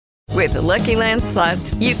With the Lucky Land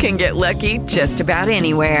Slots, you can get lucky just about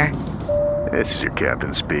anywhere. This is your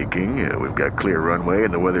captain speaking. We've got clear runway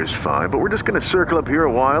and the weather's fine, but we're just going to circle up here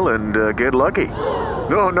a while and get lucky.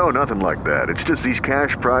 No, nothing like that. It's just these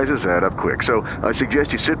cash prizes add up quick. So I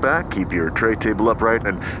suggest you sit back, keep your tray table upright,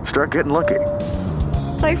 and start getting lucky.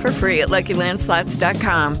 Play for free at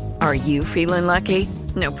LuckyLandSlots.com. Are you feeling lucky?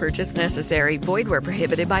 No purchase necessary. Void where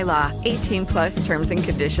prohibited by law. 18 plus terms and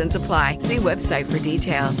conditions apply. See website for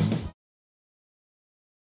details.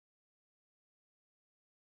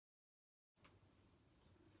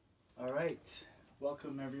 All right,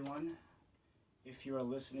 welcome everyone. If you are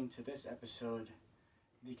listening to this episode,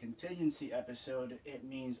 the contingency episode, it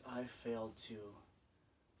means I failed to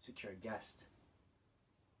secure a guest.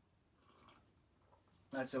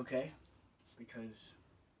 That's okay, because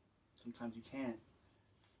sometimes you can't.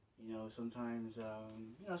 Sometimes,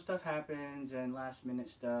 stuff happens and last minute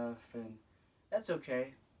stuff, and that's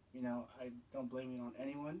okay. I don't blame it on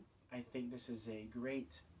anyone. I think this is a great,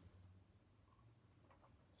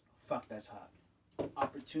 that's hot,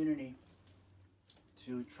 opportunity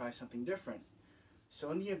to try something different.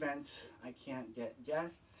 So in the event I can't get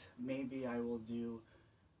guests, maybe I will do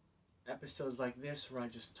episodes like this where I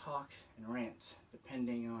just talk and rant,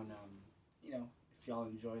 depending on, if y'all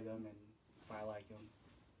enjoy them and if I like them.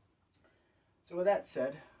 So with that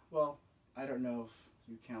said, I don't know if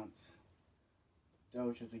you count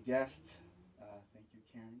Doge as a guest. Thank you,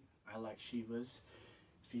 Karen. I like Shivas.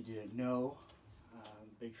 If you didn't know,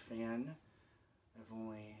 big fan. I've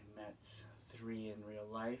only met 3 in real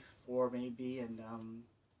life, 4 maybe, and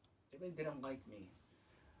they really didn't like me.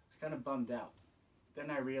 I was kind of bummed out.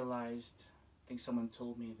 Then I realized, I think someone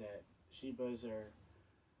told me that Shibas are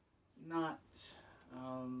not,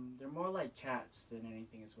 they're more like cats than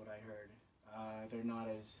anything is what I heard. They're not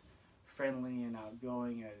as friendly and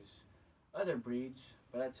outgoing as other breeds,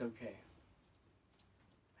 but that's okay.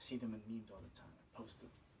 I see them in memes all the time. I post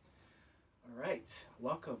them. Alright,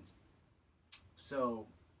 welcome. So,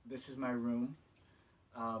 this is my room.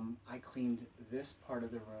 I cleaned this part of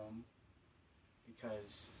the room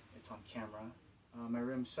because it's on camera. My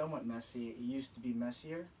room's somewhat messy. It used to be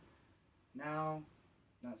messier. Now,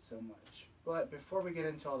 not so much. But before we get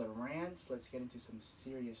into all the rants, let's get into some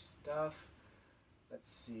serious stuff. Let's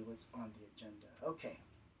see what's on the agenda. Okay.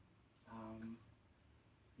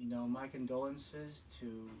 My condolences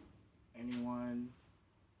to anyone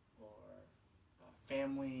or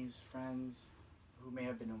families, friends who may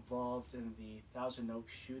have been involved in the Thousand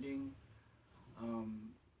Oaks shooting,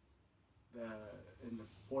 in the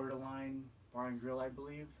Borderline Bar and Grill, I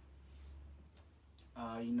believe.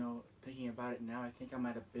 Thinking about it now, I think I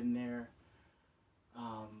might have been there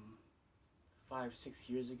 5-6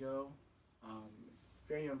 years ago. It's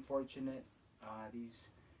very unfortunate. These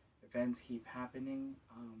events keep happening.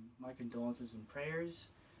 My condolences and prayers.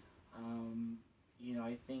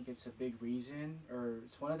 I think it's a big reason, or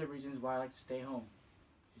it's one of the reasons why I like to stay home.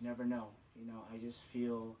 You never know. I just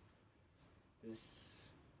feel this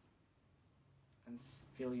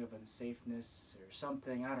feeling of unsafeness or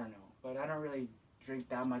something. I don't know. But I don't really drink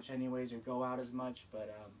that much anyways or go out as much.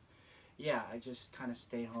 But I just kind of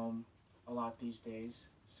stay home a lot these days.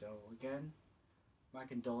 So again, my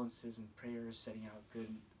condolences and prayers, sending out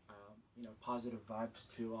good, positive vibes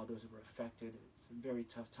to all those that were affected. It's a very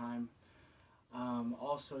tough time.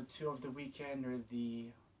 Also, too, over the weekend are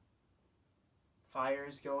the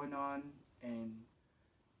fires going on in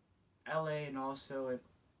LA and also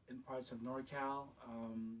in parts of NorCal.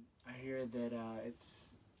 I hear that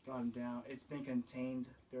it's gone down. It's been contained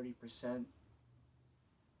 30%.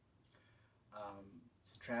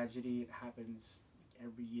 It's a tragedy. It happens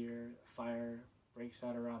every year. Fire breaks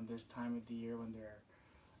out around this time of the year when there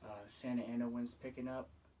are Santa Ana winds picking up.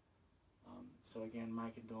 So again,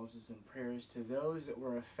 my condolences and prayers to those that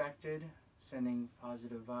were affected, sending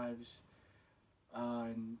positive vibes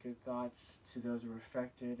and good thoughts to those who were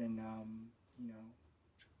affected, and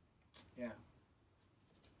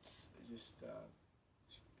it's just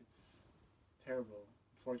it's terrible,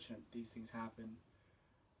 unfortunate these things happen.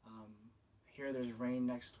 Here there's rain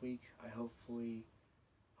next week. I hopefully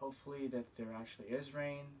that there actually is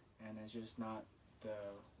rain and it's just not the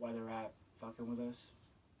weather app fucking with us.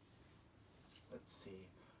 Let's see.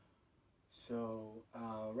 So,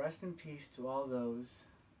 rest in peace to all those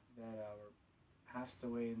that were passed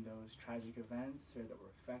away in those tragic events or that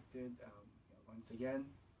were affected. Once again,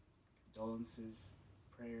 condolences,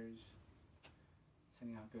 prayers,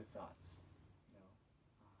 sending out good thoughts.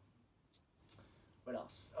 What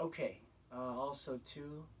else? Okay. Also,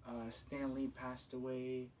 too, Stan Lee passed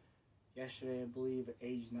away yesterday, I believe, at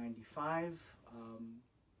age 95.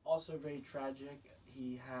 Also very tragic.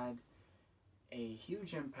 he had a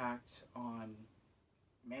huge impact on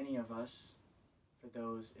many of us, for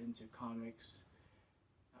those into comics,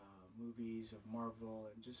 movies of Marvel,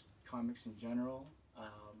 and just comics in general.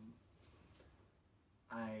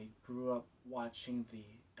 I grew up watching the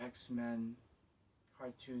X-Men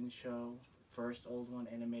cartoon show, the first old one,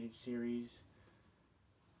 animated series,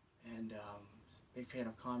 and big fan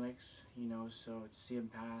of comics, so to see him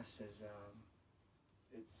pass is,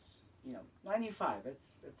 it's, 95,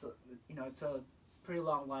 it's a pretty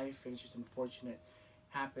long life, and it's just unfortunate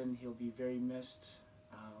happened. He'll be very missed.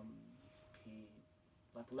 He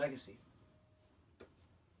left a legacy.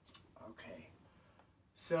 Okay,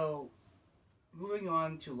 so moving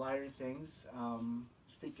on to lighter things.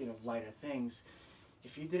 Speaking of lighter things,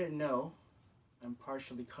 if you didn't know, I'm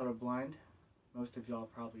partially colorblind. Most of y'all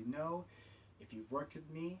probably know. If you've worked with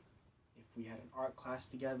me, if we had an art class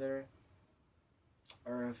together,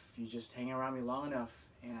 or if you just hang around me long enough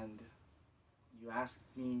and you ask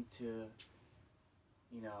me to,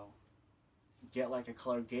 get like a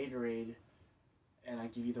color Gatorade, and I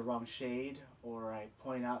give you the wrong shade, or I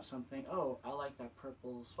point out something, oh, I like that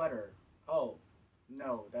purple sweater. Oh,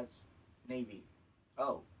 no, that's navy.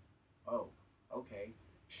 Oh, okay,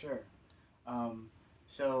 sure.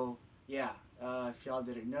 So, yeah, if y'all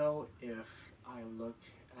didn't know, if I look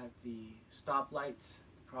at the stoplights,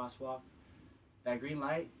 the crosswalk, that green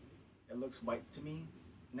light, it looks white to me.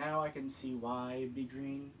 Now I can see why it'd be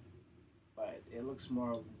green, but it looks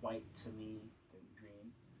more white to me than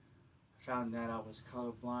green. I found that I was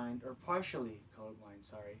colorblind, or partially colorblind,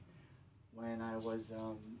 sorry, when I was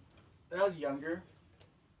younger.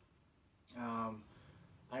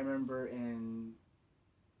 I remember in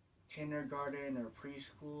kindergarten or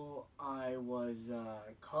preschool, I was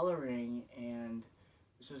coloring, and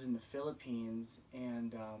this was in the Philippines,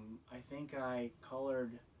 and I think I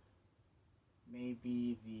colored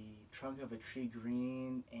maybe the trunk of a tree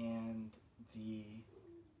green and the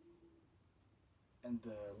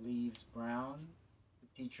leaves brown. The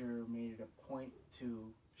teacher made it a point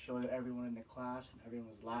to show everyone in the class, and everyone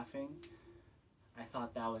was laughing. I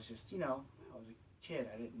thought that was just, I was a kid,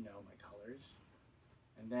 I didn't know my colors.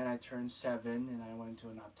 And then I turned 7, and I went to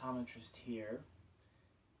an optometrist here,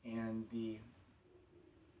 and the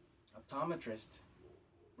optometrist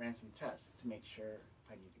ran some tests to make sure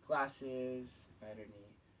if I needed glasses, if I had any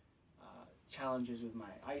challenges with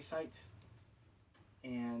my eyesight.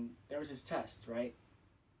 And there was this test, right?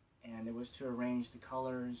 And it was to arrange the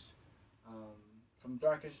colors from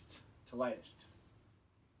darkest to lightest.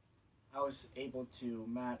 I was able to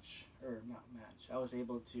I was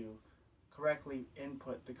able to correctly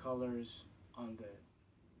input the colors on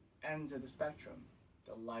the ends of the spectrum,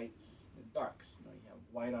 the lights, the darks. You have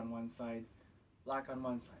white on one side, black on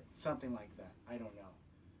one side, something like that. I don't know.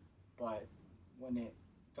 But when it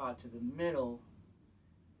got to the middle,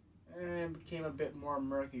 it became a bit more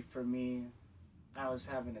murky for me. I was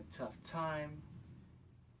having a tough time,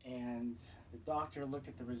 and the doctor looked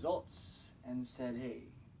at the results and said, hey,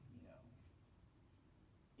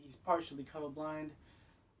 he's partially colorblind.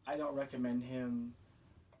 I don't recommend him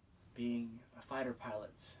being a fighter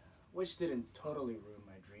pilot, which didn't totally ruin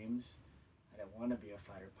my dreams. I didn't want to be a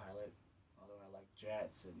fighter pilot, although I like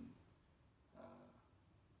jets and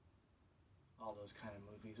all those kind of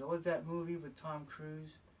movies. What was that movie with Tom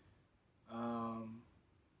Cruise?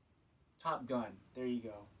 Top Gun. There you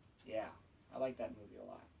go. Yeah, I like that movie a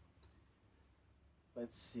lot.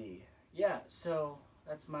 Let's see. Yeah, so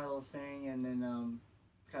that's my little thing, and then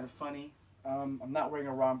it's kind of funny. I'm not wearing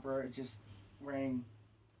a romper, just wearing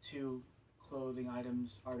 2 clothing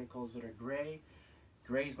articles that are gray.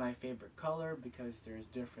 Gray is my favorite color because there's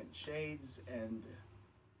different shades, and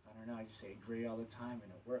I don't know, I just say gray all the time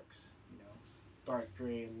and it works. Dark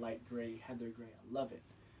gray, light gray, heather gray, I love it.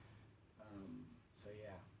 So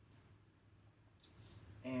yeah.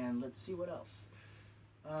 And let's see what else.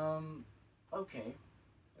 Okay,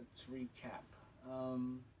 let's recap.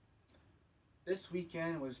 This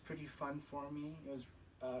weekend was pretty fun for me. It was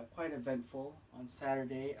quite eventful. On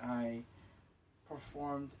Saturday, I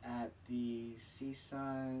performed at the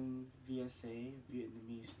CSUN's VSA,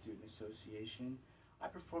 Vietnamese Student Association. I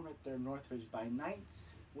performed at their Northridge by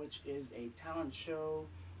Nights, which is a talent show.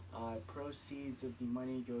 Proceeds of the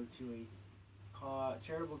money go to a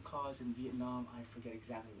charitable cause in Vietnam. I forget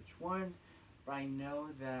exactly which one, but I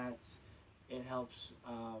know that it helps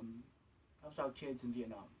out kids in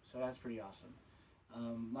Vietnam, so that's pretty awesome.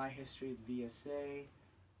 My history at VSA,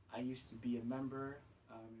 I used to be a member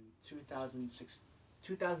in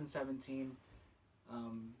 2017,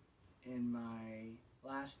 in my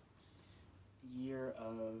last year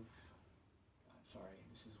of, sorry,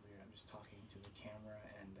 this is weird, I'm just talking to the camera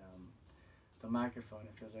and the microphone.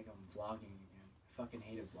 It feels like I'm vlogging again. I fucking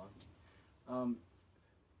hated vlogging.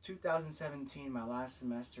 2017, my last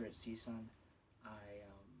semester at CSUN,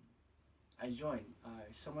 I joined.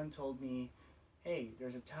 Someone told me, hey,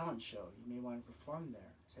 there's a talent show. You may want to perform there.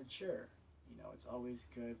 I said, sure. You know, it's always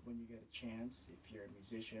good when you get a chance, if you're a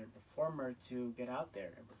musician or performer, to get out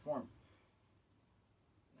there and perform.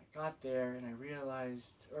 And I got there and I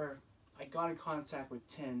realized, or I got in contact with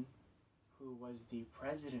Tin, who was the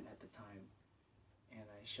president at the time, and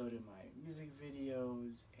I showed him my music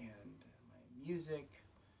videos and my music,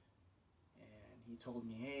 and he told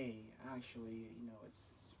me, hey, actually, you know, it's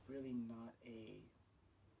really not a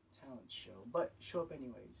talent show, but show up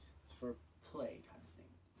anyways. It's for play kind of thing.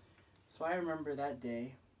 So I remember that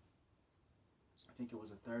day, I think it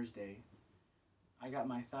was a Thursday, I got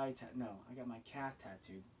my I got my calf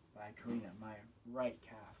tattooed by Karina, my right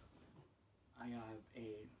calf. I have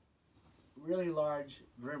a really large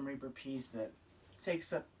Grim Reaper piece that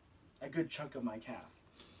takes up a good chunk of my calf.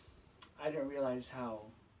 I didn't realize how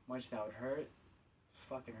much that would hurt. It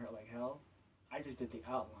fucking hurt like hell. I just did the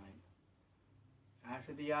outline.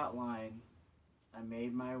 After the outline, I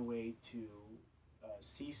made my way to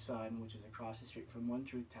CSUN, which is across the street from One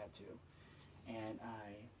Truth Tattoo, and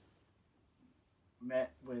I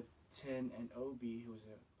met with Tin and Obi, who was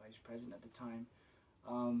a vice president at the time,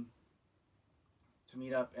 to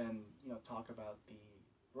meet up and, you know, talk about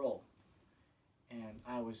the role. And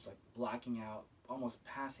I was like blacking out, almost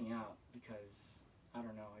passing out, because I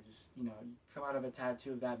don't know, I just, you know, you come out of a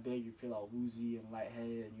tattoo that big, you feel all woozy and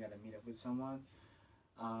lightheaded, and you gotta meet up with someone.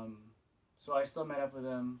 So I still met up with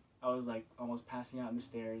them. I was like almost passing out in the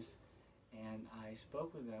stairs, and I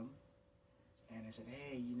spoke with them, and I said,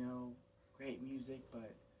 hey, you know, great music,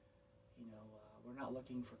 but, you know, we're not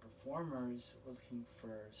looking for performers, we're looking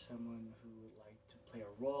for someone who would like to play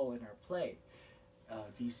a role in our play,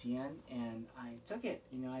 VCN, and I took it.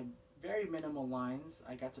 You know, I had very minimal lines.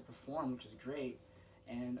 I got to perform, which is great,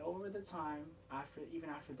 and over the time, even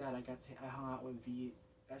after that, I hung out with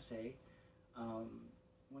VSA,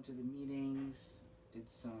 went to the meetings, did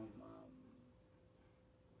some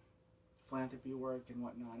philanthropy work and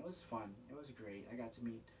whatnot. It was fun. It was great. I got to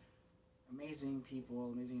meet amazing people,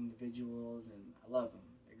 amazing individuals, and I love them.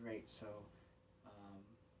 They're great. So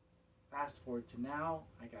fast forward to now,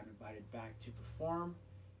 I got invited back to perform,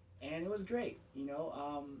 and it was great. You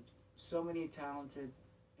know, so many talented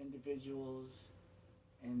individuals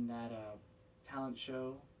in that talent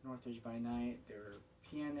show, Northridge by Night. There were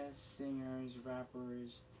pianists, singers,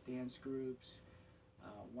 rappers, dance groups.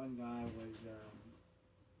 One guy was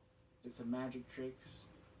did some magic tricks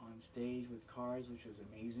on stage with cars, which was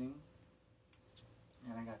amazing.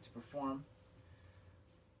 And I got to perform.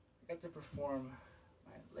 I got to perform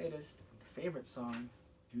my latest and favorite song,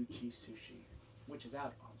 Gucci Sushi, which is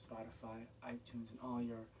out on Spotify, iTunes, and all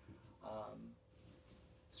your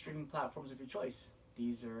streaming platforms of your choice.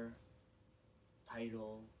 Deezer,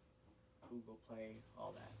 Tidal, Google Play,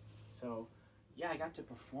 all that. So yeah, I got to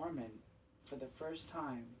perform, and for the first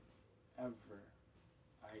time ever,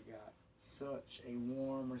 I got such a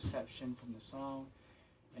warm reception from the song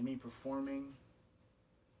and me performing.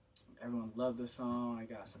 Everyone loved the song. I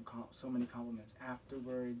got so many compliments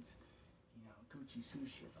afterwards. You know, Gucci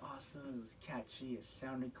Sushi is awesome. It was catchy. It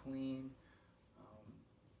sounded clean.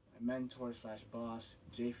 My mentor / boss,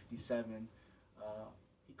 J57,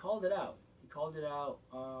 he called it out.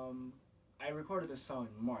 I recorded this song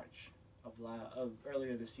in March of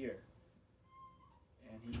earlier this year,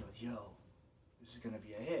 and he goes, "Yo, this is gonna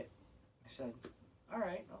be a hit." I said, "All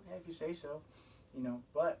right, okay, if you say so." You know,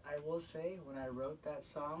 but I will say, when I wrote that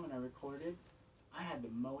song and I recorded, I had the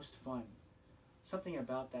most fun. Something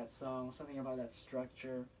about that song, something about that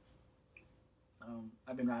structure.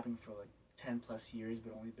 I've been rapping for like 10 plus years,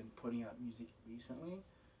 but only been putting out music recently.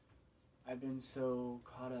 I've been so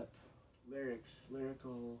caught up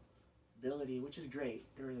lyrical ability, which is great.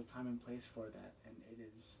 There is a time and place for that, and it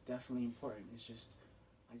is definitely important. It's just,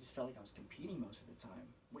 I just felt like I was competing most of the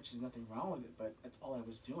time, which is nothing wrong with it, but that's all I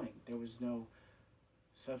was doing. There was no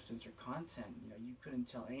substance or content. You know, you couldn't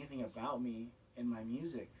tell anything about me in my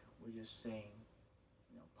music. We're just saying,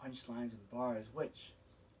 you know, punchlines and bars, which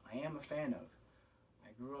I am a fan of. I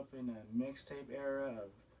grew up in a mixtape era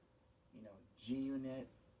of, you know, G-Unit,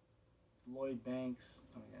 Lloyd Banks,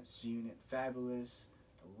 that's G-Unit, Fabulous,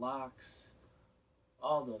 The Locks,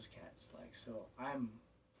 all those cats. Like, so I'm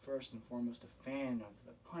first and foremost a fan of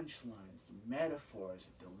the punchlines, the metaphors,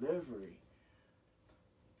 the delivery.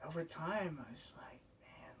 Over time, I was like,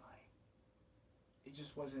 man, like, it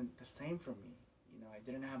just wasn't the same for me. You know, I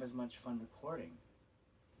didn't have as much fun recording.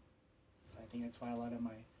 So I think that's why a lot of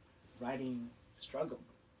my writing struggled.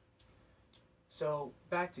 So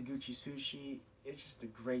back to Gucci Sushi, it's just a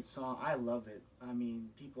great song. I love it. I mean,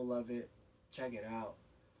 people love it. Check it out.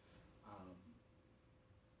 Um,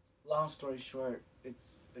 Long story short, it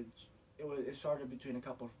started between a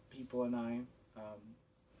couple of people and I,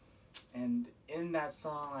 and in that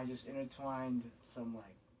song I just intertwined some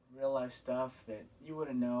like real life stuff that you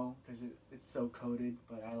wouldn't know because it's so coded,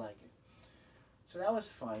 but I like it. So that was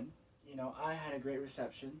fun. You know, I had a great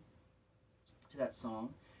reception to that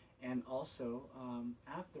song, and also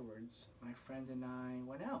afterwards, my friend and I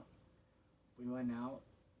went out. We went out,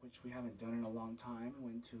 which we haven't done in a long time.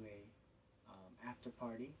 We went to a after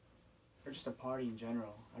party, or just a party in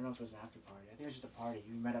general. I don't know if it was an after party. I think it was just a party.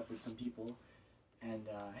 We met up with some people, and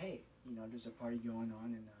hey, you know, there's a party going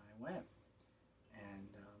on, and I went and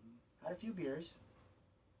had a few beers,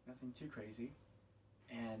 nothing too crazy,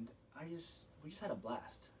 and we just had a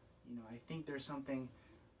blast. You know, I think there's something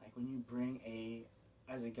like when you bring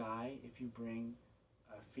as a guy, if you bring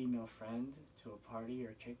a female friend to a party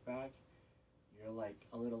or kickback, you're like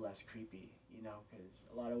a little less creepy, you know, because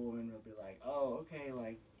a lot of women will be like, oh, okay,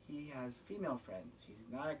 like he has female friends. He's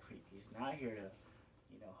not a creep. He's not here to,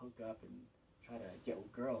 you know, hook up and try to get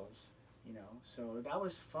with girls, you know. So that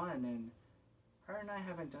was fun, and her and I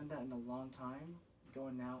haven't done that in a long time,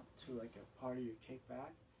 going out to like a party or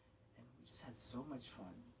kickback, and we just had so much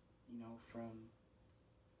fun, you know, from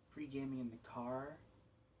pre-gaming in the car,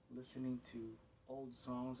 listening to old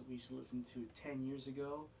songs that we used to listen to 10 years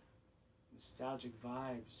ago, nostalgic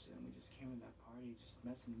vibes, and we just came to that party, just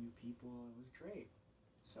met some new people. It was great.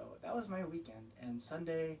 So that was my weekend, and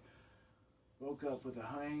Sunday woke up with a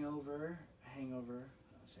hangover,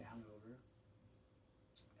 I'll say hangover,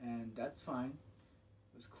 and that's fine.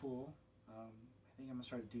 It was cool. I think I'm gonna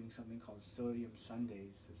start doing something called Sodium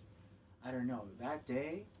Sundays. I don't know, that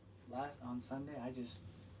day, on Sunday, I just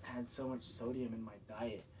had so much sodium in my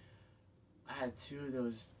diet. I had 2 of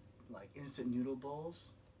those like instant noodle bowls,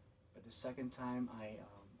 but the second time I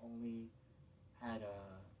only had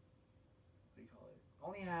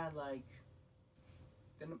only had like,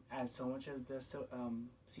 didn't add so much of the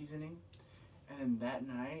seasoning, and then that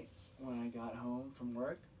night when I got home from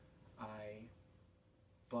work, I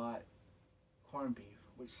bought corned beef,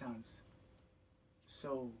 which sounds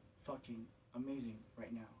so fucking amazing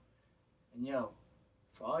right now. And yo,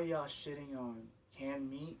 for all y'all shitting on canned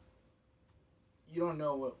meat, you don't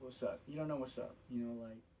know what's up. You don't know what's up. You know,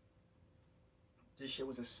 like, this shit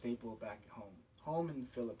was a staple back home. Home in the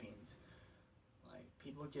Philippines. Like,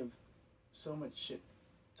 people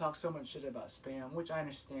talk so much shit about Spam, which I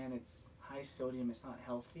understand it's high sodium, it's not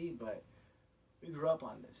healthy, but we grew up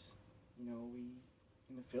on this. You know,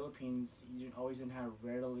 in the Philippines, you didn't have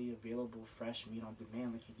readily available fresh meat on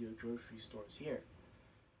demand like you do at grocery stores here.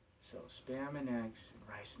 So Spam and eggs and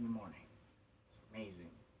rice in the morning. It's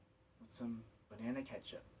amazing. With some banana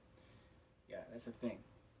ketchup. Yeah, that's a thing.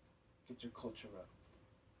 Get your culture up.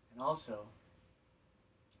 And also,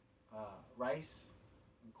 rice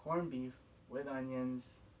and corned beef with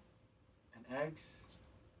onions and eggs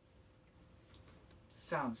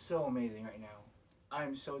sounds so amazing right now.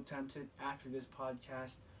 I'm so tempted after this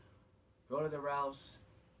podcast, go to the Ralph's,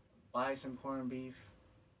 buy some corned beef,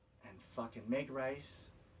 and fucking make rice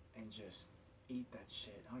and just eat that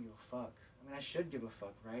shit. I don't give a fuck. I mean, I should give a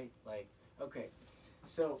fuck, right? Like, okay.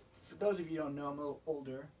 So, for those of you who don't know, I'm a little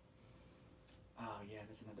older. Oh, yeah,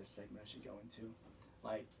 that's another segment I should go into.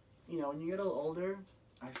 Like, you know, when you get a little older,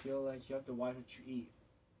 I feel like you have to watch what you eat.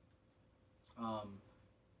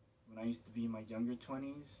 When I used to be in my younger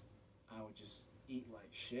 20s, I would just eat like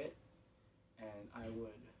shit, and I would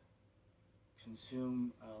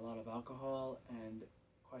consume a lot of alcohol and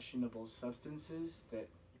questionable substances that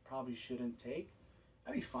you probably shouldn't take.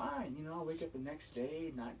 I'd be fine, you know, I'll wake up the next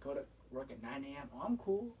day, not go to work at 9 a.m. Oh, I'm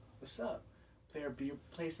cool. What's up?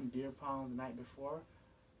 Play some beer pong the night before,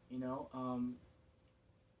 you know,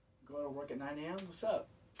 go to work at 9 a.m. What's up?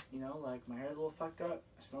 You know, like, my hair's a little fucked up,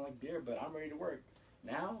 I smell like beer, but I'm ready to work.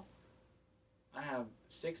 Now, I have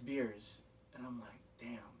 6 beers, and I'm like, damn,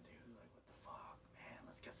 dude, like, what the fuck, man,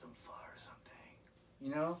 let's get some pho or something, you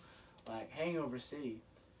know, like, hangover city.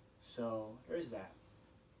 So, there's that.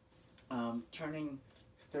 Turning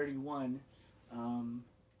 31,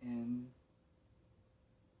 in,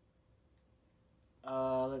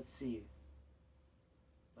 let's see,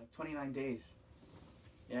 like 29 days,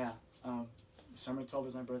 yeah, December 12th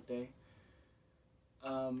is my birthday.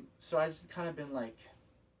 So I just kind of been like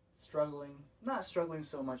not struggling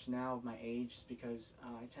so much now with my age, just because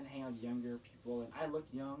I tend to hang out with younger people, and I look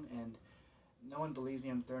young, and no one believes me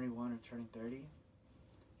I'm 31 or turning 30.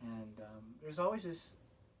 And there's always this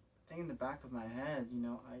thing in the back of my head, you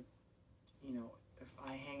know, if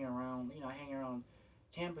I hang around, I hang around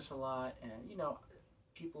campus a lot, and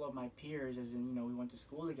people of my peers, as in we went to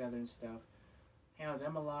school together and stuff, hang out with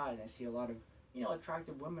them a lot, and I see a lot of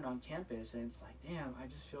attractive women on campus, and it's like, damn, I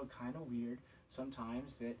just feel kind of weird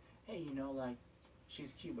sometimes that, hey, like,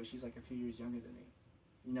 she's cute, but she's like a few years younger than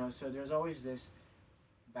me, so there's always this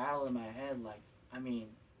battle in my head, like,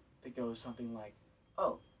 that goes something like,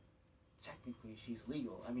 oh, technically she's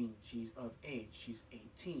legal, she's of age, she's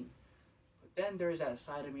 18, but then there's that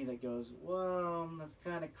side of me that goes, well, that's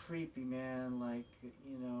kind of creepy, man, like,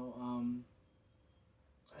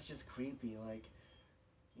 that's just creepy, like,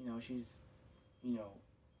 she's, a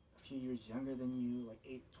few years younger than you, like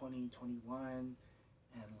 8, 20, 21,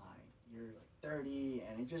 and like, you're like 30,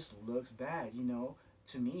 and it just looks bad,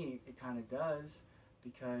 to me, it kind of does,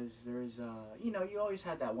 because there's, you always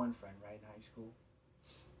had that one friend, right, in high school,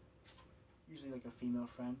 usually like a female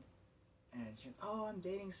friend, and she's, oh, I'm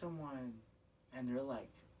dating someone, and they're like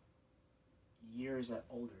years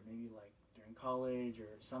older, maybe like during college or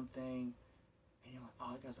something, and you're like,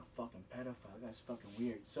 oh, that guy's a fucking pedophile, that guy's fucking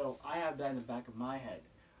weird. So I have that in the back of my head.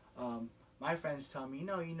 My friends tell me, you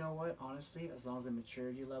know what, honestly, as long as the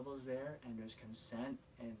maturity level is there and there's consent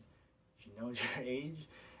and she knows your age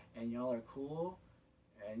and y'all are cool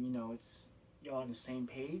and it's y'all on the same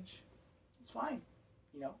page, it's fine,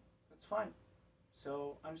 that's fine.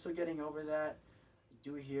 So I'm still getting over that. I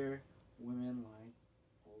do hear women like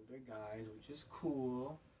older guys, which is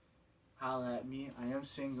cool, holla at me. I am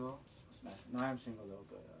single. No, I am single though,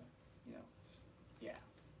 but yeah,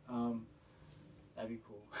 that'd be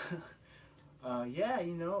cool. Yeah,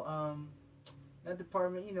 that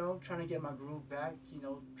department, trying to get my groove back,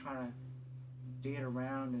 trying to date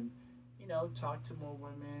around and, talk to more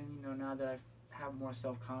women, now that I have more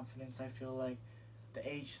self-confidence, I feel like the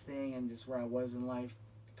age thing and just where I was in life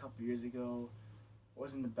a couple years ago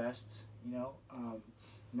wasn't the best,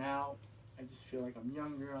 now I just feel like I'm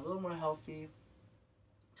younger, a little more healthy,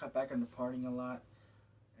 cut back on the partying a lot,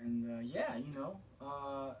 and yeah,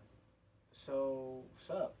 so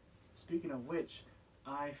speaking of which,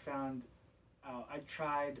 I found out, I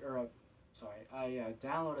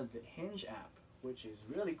downloaded the Hinge app, which is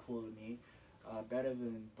really cool to me, better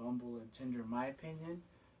than Bumble and Tinder in my opinion,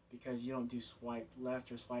 because you don't do swipe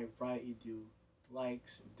left or swipe right, you do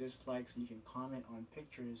likes and dislikes, and you can comment on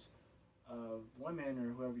pictures of women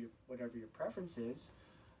or whatever your preference is,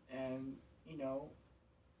 and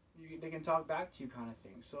they can talk back to you, kind of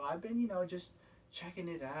thing. So I've been just checking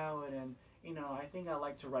it out, and I think I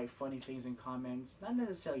like to write funny things in comments, not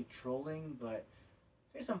necessarily trolling, but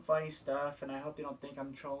there's some funny stuff, and I hope they don't think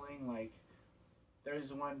I'm trolling. Like,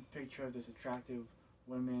 there's one picture of this attractive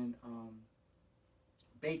woman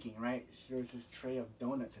baking, right? There was this tray of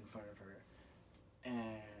donuts in front of her,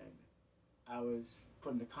 and I was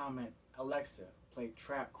putting the comment, Alexa, play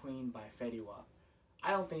Trap Queen by Fetty Wap.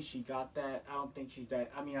 I don't think she got that. I don't think she's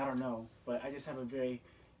that. I don't know, but I just have a very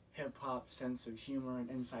hip-hop sense of humor and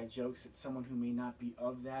inside jokes. It's someone who may not be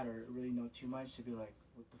of that or really know too much to be like,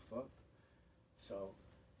 what the fuck? So,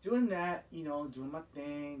 doing that, doing my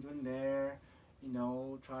thing, doing there,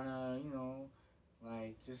 trying to,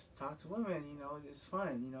 like, just talk to women, it's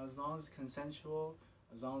fun, as long as it's consensual,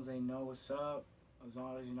 as long as they know what's up, as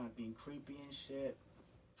long as you're not being creepy and shit,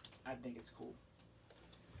 I think it's cool.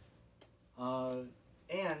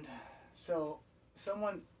 And so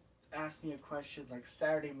someone asked me a question like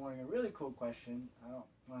Saturday morning, a really cool question. I don't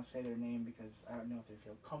want to say their name because I don't know if they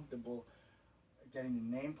feel comfortable getting the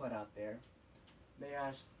name put out there. They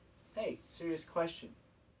asked, hey, serious question.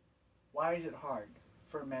 Why is it hard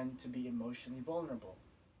for men to be emotionally vulnerable?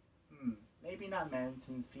 Maybe not men,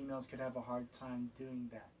 since females could have a hard time doing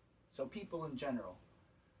that. So people in general.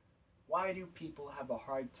 Why do people have a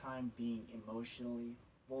hard time being emotionally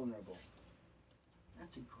vulnerable?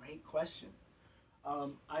 That's a great question.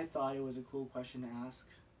 I thought it was a cool question to ask.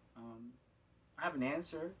 I have an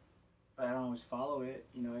answer, but I don't always follow it.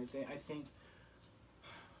 I think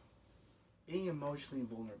being emotionally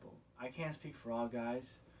vulnerable. I can't speak for all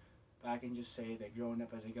guys, but I can just say that growing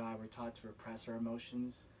up as a guy, we're taught to repress our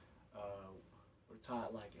emotions. We're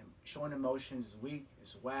taught like showing emotions is weak,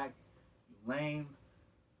 it's whack, you lame.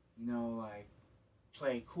 Like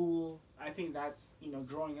play cool. I think that's,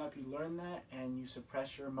 growing up you learn that and you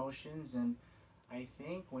suppress your emotions, and I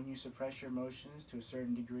think when you suppress your emotions to a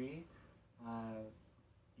certain degree,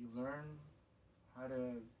 you learn how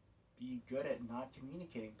to be good at not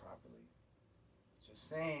communicating properly. Just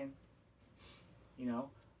saying,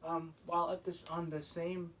 while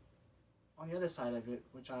on the other side of it,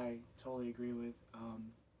 which I totally agree with,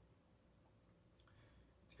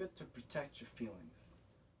 it's good to protect your feelings.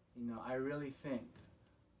 I really think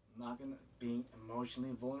I'm not gonna be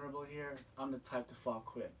emotionally vulnerable here. I'm the type to fall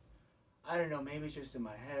quick. I don't know, maybe it's just in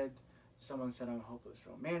my head. Someone said I'm a hopeless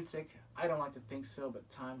romantic. I don't like to think so, but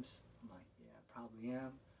times I'm like, yeah, I probably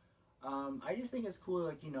am. I just think it's cool,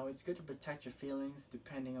 like, it's good to protect your feelings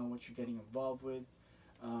depending on what you're getting involved with.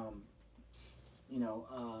 Um, you know,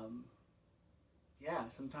 um, yeah,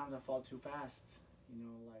 sometimes I fall too fast,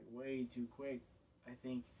 like way too quick. I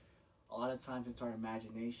think a lot of times it's our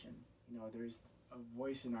imagination. There's a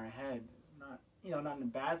voice in our head, not in a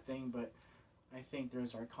bad thing, but I think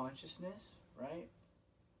there's our consciousness, right?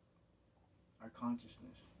 Our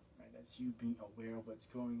consciousness, right? That's you being aware of what's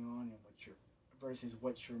going on and versus um,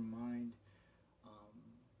 what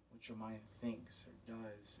your mind thinks or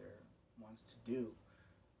does or wants to do,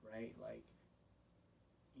 right? Like,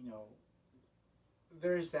 you know,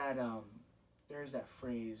 there's that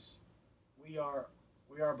phrase, we are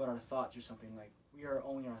we are but our thoughts, or something, like we are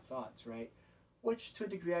only our thoughts, right? Which to a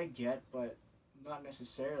degree I get, but not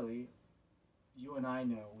necessarily. You and I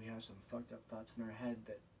know we have some fucked up thoughts in our head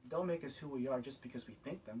that don't make us who we are just because we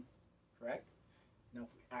think them, correct? Now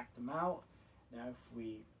if we act them out, now if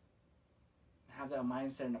we have that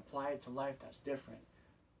mindset and apply it to life, that's different.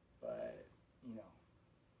 But,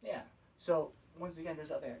 yeah. So once again, there's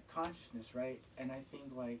that consciousness, right? And I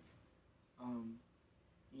think, like, um,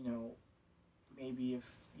 you know, maybe if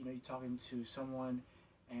you're talking to someone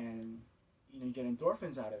and you get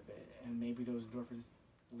endorphins out of it, and maybe those endorphins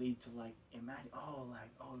lead to, like, imagine,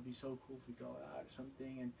 it'd be so cool if we go out or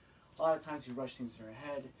something. And a lot of times you rush things in your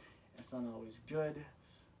head. It's not always good.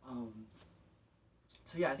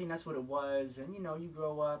 So yeah, I think that's what it was. And you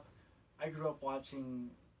grow up. I grew up watching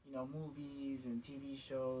movies and TV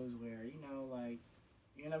shows where like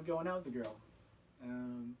you end up going out with the girl,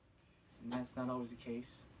 and that's not always the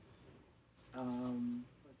case.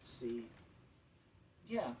 Let's see.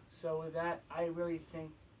 Yeah, so with that, I really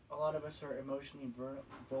think a lot of us are emotionally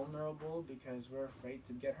vulnerable because we're afraid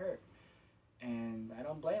to get hurt, and I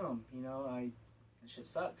don't blame them. That shit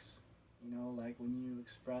sucks. Like when you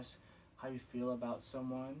express how you feel about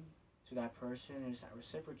someone to that person and it's not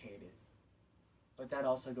reciprocated. But that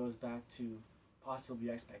also goes back to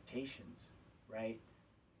possibly expectations, right?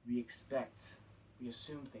 We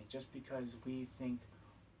assume things. Just because we think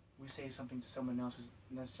we say something to someone else doesn't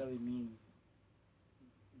necessarily mean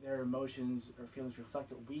their emotions or feelings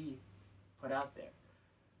reflect what we put out there.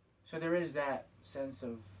 So there is that chance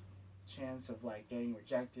of like getting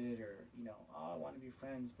rejected, or I want to be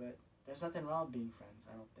friends, but there's nothing wrong with being friends,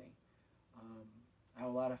 I don't think. I have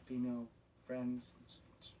a lot of female friends,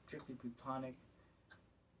 strictly platonic.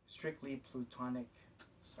 Sorry,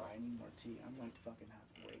 I need more tea. I'm like fucking half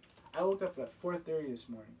awake. I woke up at 4:30 this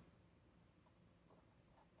morning.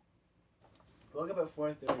 Woke up at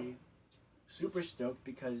 4:30, super stoked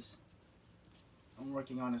because I'm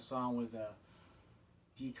working on a song with a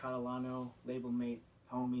D Catalano, label mate,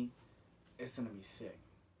 homie. It's gonna be sick,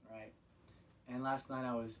 right? And last night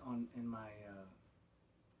I was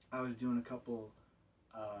I was doing a couple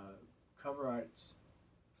cover arts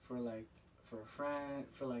for a friend,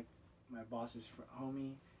 for like my boss's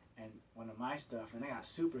homie, and one of my stuff, and I got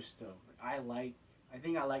super stoked. I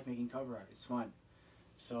think I like making cover art. It's fun.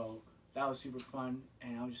 So that was super fun,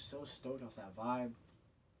 and I was just so stoked off that vibe.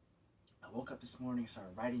 I woke up this morning,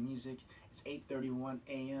 started writing music. It's 8:31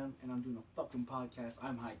 a.m. and I'm doing a fucking podcast.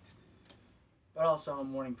 I'm hyped. But also I'm a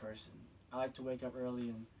morning person. I like to wake up early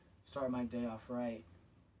and start my day off right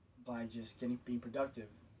by just being productive.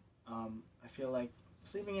 I feel like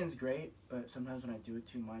sleeping in is great, but sometimes when I do it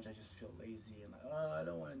too much, I just feel lazy and like, I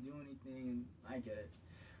don't want to do anything, and I get it.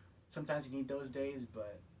 Sometimes you need those days,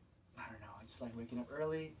 but I don't know. I just like waking up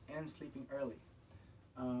early and sleeping early.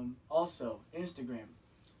 Also, Instagram.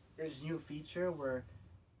 There's a new feature where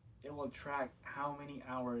it will track how many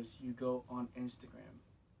hours you go on Instagram.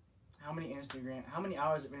 How many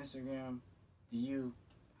hours of Instagram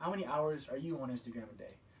how many hours are you on Instagram a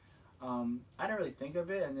day? I didn't really think of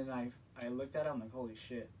it, and then I looked at it, I'm like, holy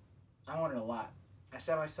shit, I'm on it a lot. I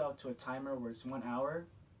set myself to a timer where it's 1 hour.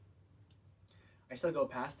 I still go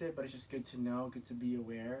past it, but it's just good to know, good to be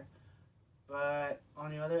aware. But on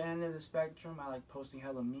the other end of the spectrum, I like posting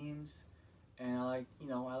hella memes, and I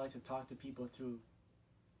like to talk to people through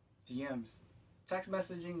DMs. Text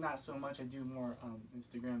messaging, not so much. I do more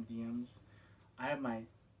Instagram DMs. I have my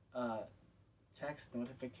text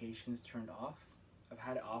notifications turned off. I've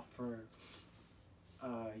had it off for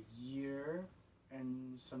a year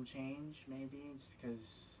and some change, maybe, just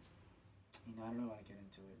because, I don't know how to get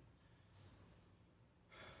into it.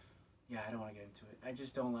 Yeah, I don't want to get into it. I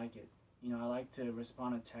just don't like it. I like to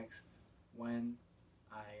respond to text when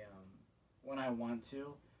I want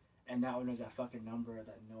to, And that one was that fucking number,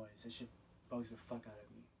 that noise. That shit bugs the fuck out of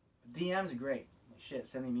me. But DMs are great. Like, shit,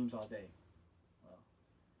 send me memes all day. Well,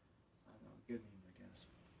 I don't know, good memes, I guess.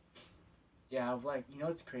 Yeah, I've like,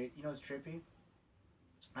 what's trippy?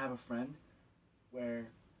 I have a friend where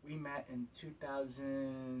we met in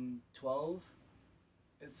 2012.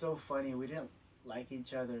 It's so funny. We didn't like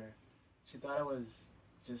each other. She thought I was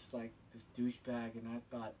just like this douchebag, and I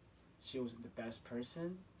thought she wasn't the best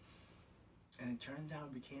person. And it turns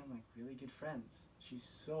out we became like really good friends. She's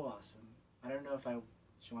so awesome. I don't know if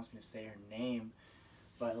she wants me to say her name,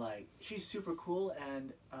 but like she's super cool.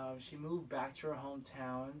 And she moved back to her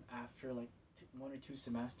hometown after like 1 or 2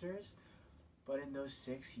 semesters. But in those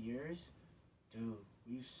 6 years, dude,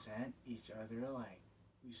 we've sent each other or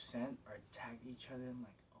tagged each other in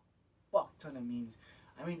like a fuck ton of memes.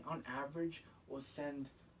 I mean, on average, we'll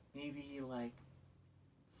send maybe like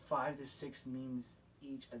 5 to 6 memes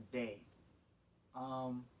each a day.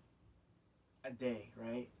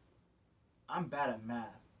 Right? I'm bad at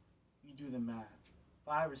math. You do the math.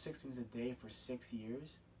 5 or 6 memes a day for 6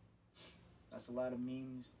 years. That's a lot of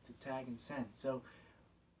memes to tag and send. So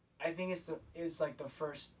I think it's like the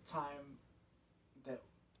first time that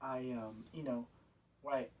I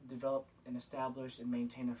where I developed and established and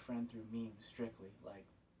maintain a friend through memes strictly. Like,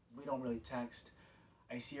 we don't really text.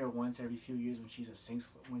 I see her once every few years when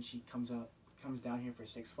she comes down here for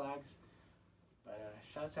Six Flags. But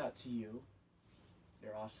shouts out to you.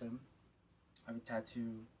 You're awesome. I have a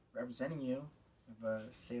tattoo representing you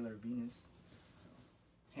of Sailor Venus. So,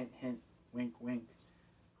 hint, hint, wink, wink,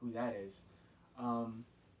 who that is.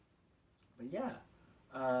 But yeah,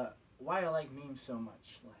 why I like memes so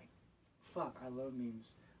much. Like, fuck, I love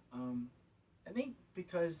memes. I think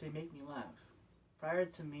because they make me laugh. Prior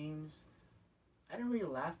to memes, I didn't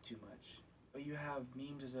really laugh too much. But you have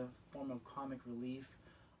memes as a form of comic relief.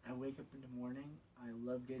 I wake up in the morning. I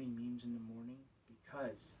love getting memes in the morning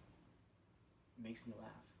because it makes me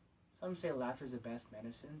laugh. Some say laughter is the best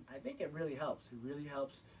medicine. I think it really helps. It really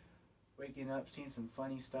helps waking up, seeing some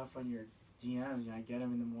funny stuff on your DMs. I get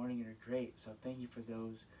them in the morning and they're great. So thank you for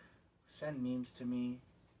those. Send memes to me,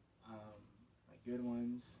 like good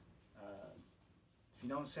ones. If you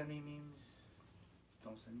don't send me memes,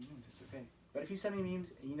 don't send me memes. It's okay. But if you send me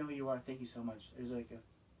memes and you know who you are, thank you so much. There's like a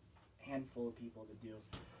handful of people to do.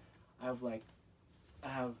 I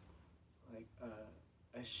have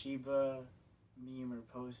a Shiba meme or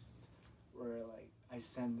post where like I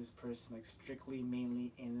send this person like strictly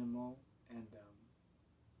mainly animal and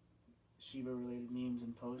Shiba related memes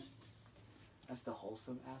and posts. That's the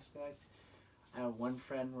wholesome aspect. I have one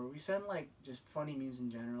friend where we send like just funny memes in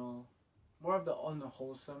general, more of the on the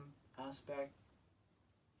wholesome aspect.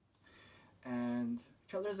 And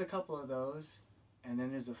there's a couple of those, and then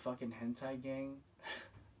there's a fucking hentai gang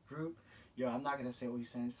group. Yo, I'm not gonna say what we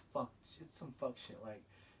send. It's some fuck shit. Like,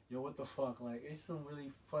 yo, what the fuck? Like, it's some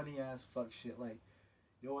really funny ass fuck shit. Like,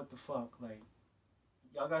 yo, what the fuck? Like,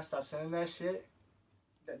 y'all gotta stop sending that shit.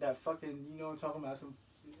 That fucking, you know what I'm talking about?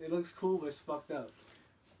 It looks cool, but it's fucked up.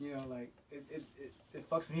 You know, like, it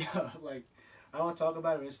fucks me up. Like, I don't want to talk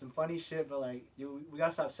about it, but it's some funny shit, but like, we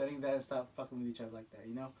gotta stop sending that and stop fucking with each other like that,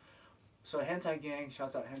 you know? So Hentai Gang,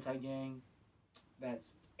 shouts out Hentai Gang.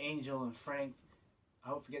 That's Angel and Frank. I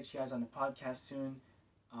hope to get you guys on the podcast soon.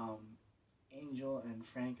 Angel and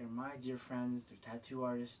Frank are my dear friends. They're tattoo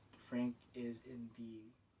artists. Frank is in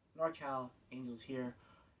the NorCal. Angel's here.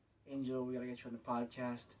 Angel, we gotta get you on the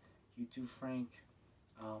podcast. You too, Frank.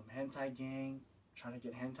 Hentai Gang, trying to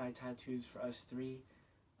get hentai tattoos for us 3.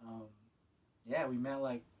 Yeah, we met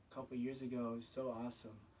like a couple years ago. It was so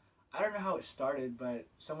awesome. I don't know how it started, but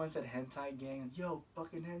someone said Hentai Gang, and yo,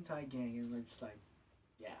 fucking Hentai Gang, and we're just like,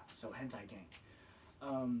 yeah, so Hentai Gang.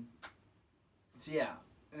 So yeah,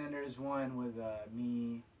 and then there's one with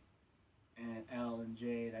me and L and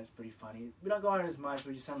J. That's pretty funny. We don't go on it as much.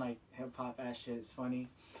 We just sound like hip hop ass shit. It's funny.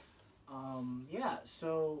 Yeah,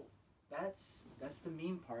 so that's the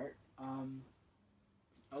meme part.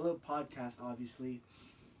 A little podcast, obviously.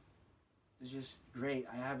 It's just great.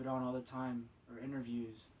 I have it on all the time, or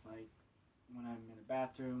interviews, like when I'm in the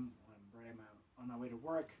bathroom, when I'm on my way to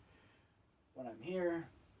work, when I'm here.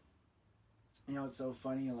 You know, it's so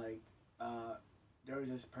funny, like, there was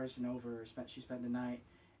this person over, she spent the night,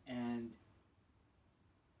 and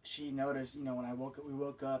she noticed, you know, when we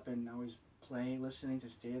woke up and I was listening to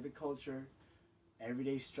State of the Culture,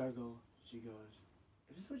 Everyday Struggle. She goes,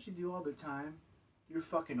 "Is this what you do all the time? You're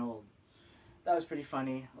fucking old." That was pretty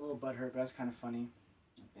funny. A little butthurt, but that's kind of funny.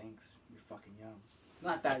 Thanks. You're fucking young.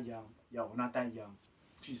 Not that young. Yo, not that young.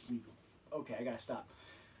 She's legal. Okay, I gotta stop.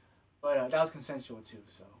 But that was consensual too,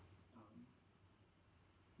 so.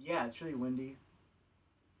 Yeah, it's really windy.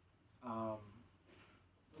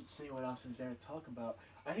 Let's see what else is there to talk about.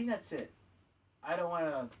 I think that's it. I don't want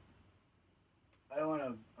to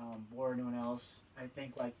bore anyone else. I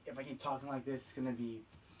think like if I keep talking like this, it's gonna be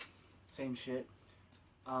same shit.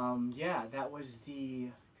 Yeah, that was the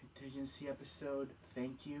Contingency episode.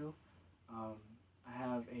 Thank you. I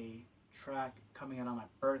have a track coming out on my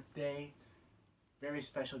birthday. Very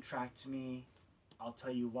special track to me. I'll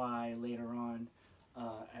tell you why later on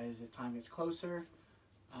as the time gets closer.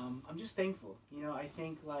 I'm just thankful. You know, I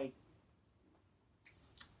think like,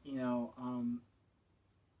 you know,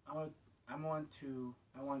 I want to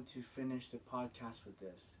finish the podcast with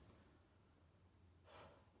this.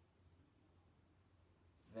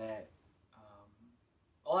 That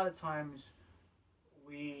a lot of times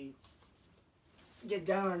we get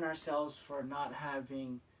down on ourselves for not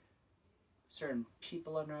having certain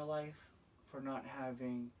people in our life, for not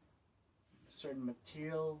having certain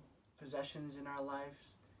material possessions in our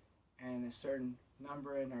lives, and a certain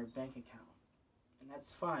number in our bank account. And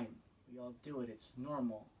that's fine. We all do it. It's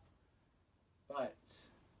normal. But,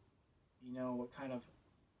 you know,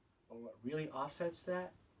 what really offsets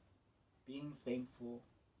that? Being thankful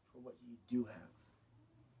for what you do have.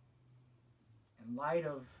 In light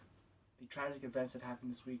of the tragic events that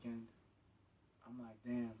happened this weekend, I'm like,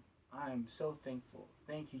 damn, I am so thankful.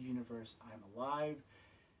 Thank you, universe, I'm alive.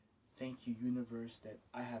 Thank you, universe, that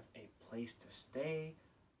I have a place to stay.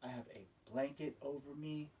 I have a blanket over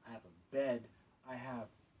me. I have a bed. I have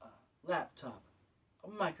a laptop, a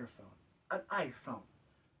microphone, an iPhone,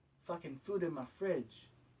 fucking food in my fridge,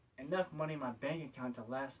 enough money in my bank account to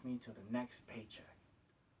last me till the next paycheck.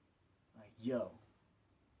 Like, yo,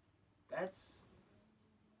 that's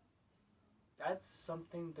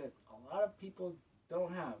something that a lot of people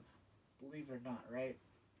don't have, believe it or not, right?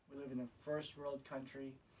 We live in a first world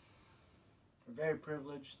country. We're very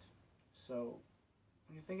privileged. So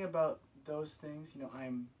when you think about those things, you know,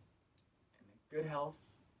 I'm in good health,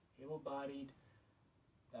 able-bodied,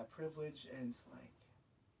 that privilege, and it's like,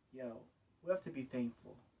 yo, we have to be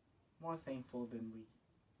thankful. More thankful than we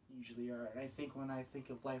usually are. And I think when I think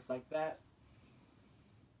of life like that,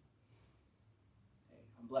 hey,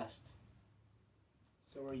 I'm blessed.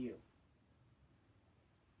 So are you.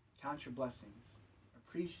 Count your blessings.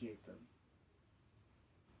 Appreciate them.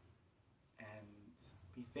 And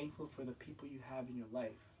be thankful for the people you have in your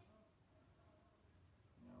life.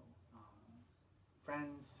 You know,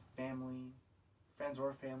 friends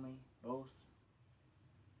or family, both.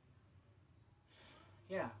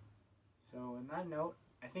 Yeah. So on that note,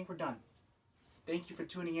 I think we're done. Thank you for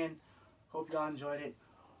tuning in. Hope y'all enjoyed it.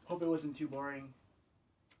 Hope it wasn't too boring.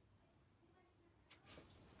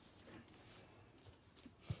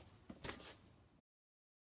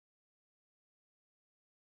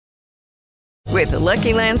 With the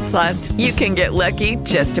Lucky Land Slots, you can get lucky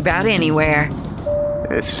just about anywhere.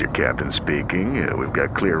 This is your captain speaking. We've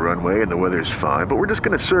got clear runway and the weather's fine, but we're just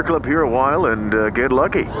going to circle up here a while and get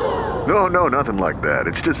lucky. No, nothing like that.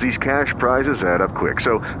 It's just these cash prizes add up quick.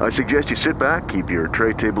 So I suggest you sit back, keep your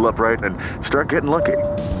tray table upright, and start getting lucky.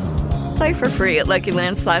 Play for free at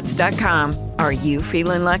LuckyLandSlots.com. Are you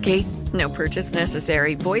feeling lucky? No purchase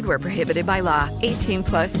necessary. Void where prohibited by law.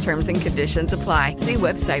 18+ terms and conditions apply. See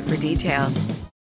website for details.